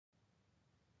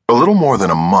A little more than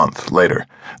a month later,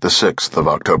 the 6th of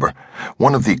October,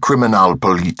 one of the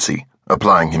Kriminalpolizei,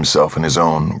 applying himself in his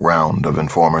own round of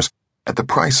informers, at the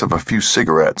price of a few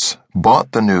cigarettes,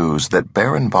 bought the news that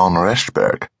Baron von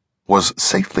Rechberg was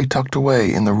safely tucked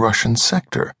away in the Russian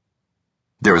sector.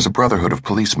 There is a brotherhood of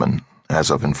policemen, as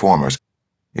of informers.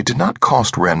 It did not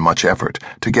cost Wren much effort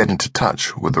to get into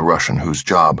touch with the Russian whose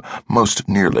job most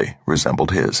nearly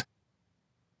resembled his.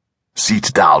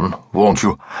 "Sit down, won't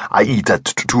you? I eat at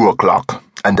 2 o'clock,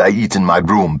 and I eat in my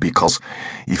room because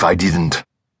if I didn't...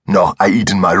 No, I eat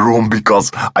in my room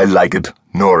because I like it.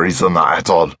 No reason at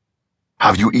all.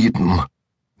 Have you eaten?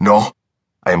 No?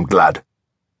 I am glad.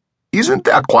 Isn't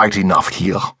there quite enough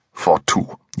here for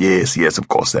 2? Yes, of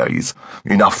course there is.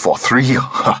 Enough for 3.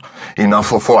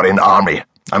 Enough for an army.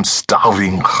 I'm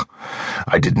starving.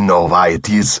 I didn't know why it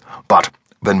is, but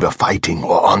when we're fighting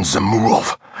or on the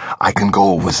move, I can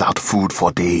go without food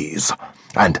for days.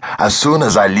 And as soon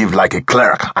as I live like a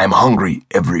clerk, I'm hungry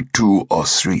every 2 or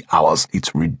 3 hours.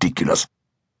 It's ridiculous."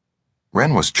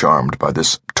 Wren was charmed by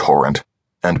this torrent,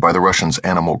 and by the Russian's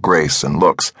animal grace and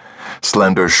looks.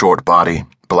 Slender, short body,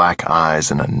 black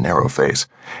eyes, and a narrow face,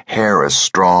 hair as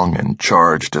strong and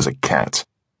charged as a cat's.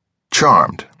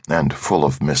 Charmed, and full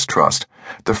of mistrust,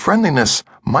 the friendliness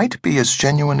might be as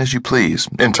genuine as you please,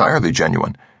 entirely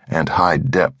genuine, and high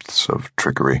depths of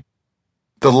trickery.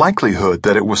 The likelihood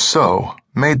that it was so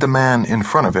made the man in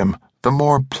front of him the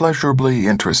more pleasurably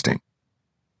interesting.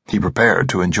 He prepared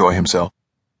to enjoy himself.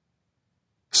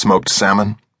 Smoked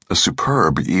salmon, a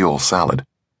superb eel salad,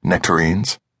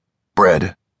 nectarines,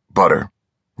 bread, butter,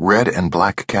 red and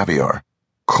black caviar,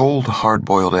 cold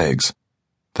hard-boiled eggs.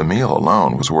 The meal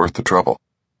alone was worth the trouble.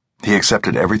 He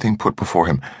accepted everything put before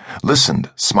him, listened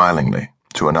smilingly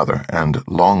to another and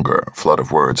longer flood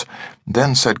of words,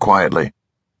 then said quietly,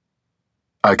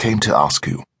 "I came to ask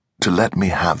you to let me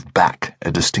have back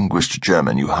a distinguished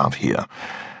German you have here."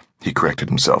 He corrected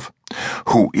himself.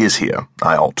 "Who is here,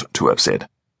 I ought to have said."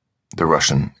 The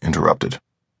Russian interrupted.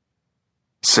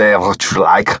 "Say what you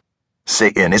like.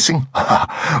 Say anything.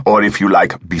 Or if you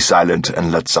like, be silent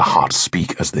and let the heart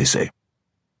speak, as they say.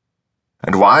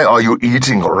 And why are you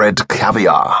eating red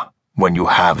caviar when you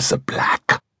have the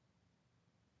black?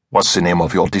 What's the name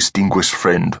of your distinguished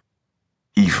friend?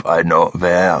 If I know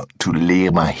where to lay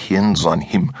my hands on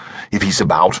him, if he's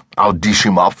about, I'll dish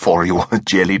him up for you,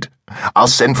 jellied. I'll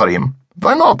send for him.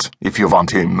 Why not, if you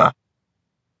want him?"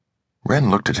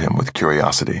 Wren looked at him with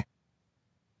curiosity.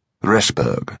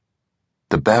 "Rechberg.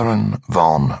 The Baron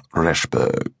von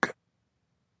Rechberg."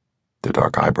 The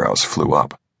dark eyebrows flew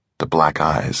up. The black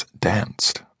eyes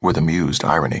danced with amused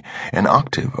irony. An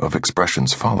octave of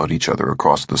expressions followed each other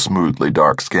across the smoothly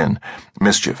dark skin.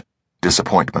 Mischief,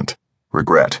 disappointment,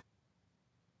 regret.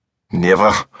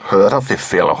 "Never heard of the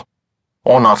fellow.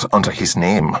 Or not under his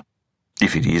name.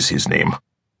 If it is his name,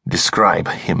 describe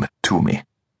him to me."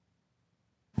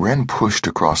 Wren pushed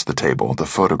across the table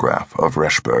the photograph of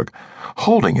Rechberg,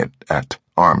 holding it at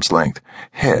arm's length,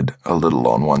 head a little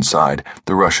on one side.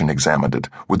 The Russian examined it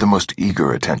with the most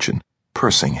eager attention,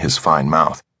 pursing his fine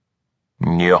mouth.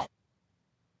 "No."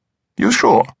 "You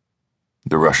sure?"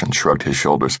 The Russian shrugged his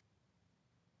shoulders.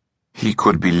 "He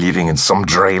could be living in some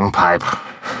drain pipe.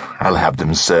 I'll have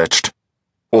them searched.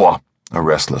 Or," a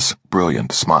restless,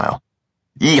 brilliant smile,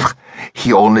 "if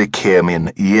he only came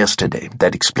in yesterday,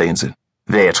 that explains it.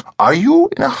 Wait, are you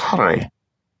in a hurry?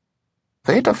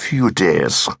 Wait a few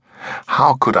days.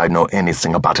 How could I know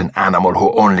anything about an animal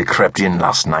who only crept in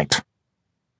last night?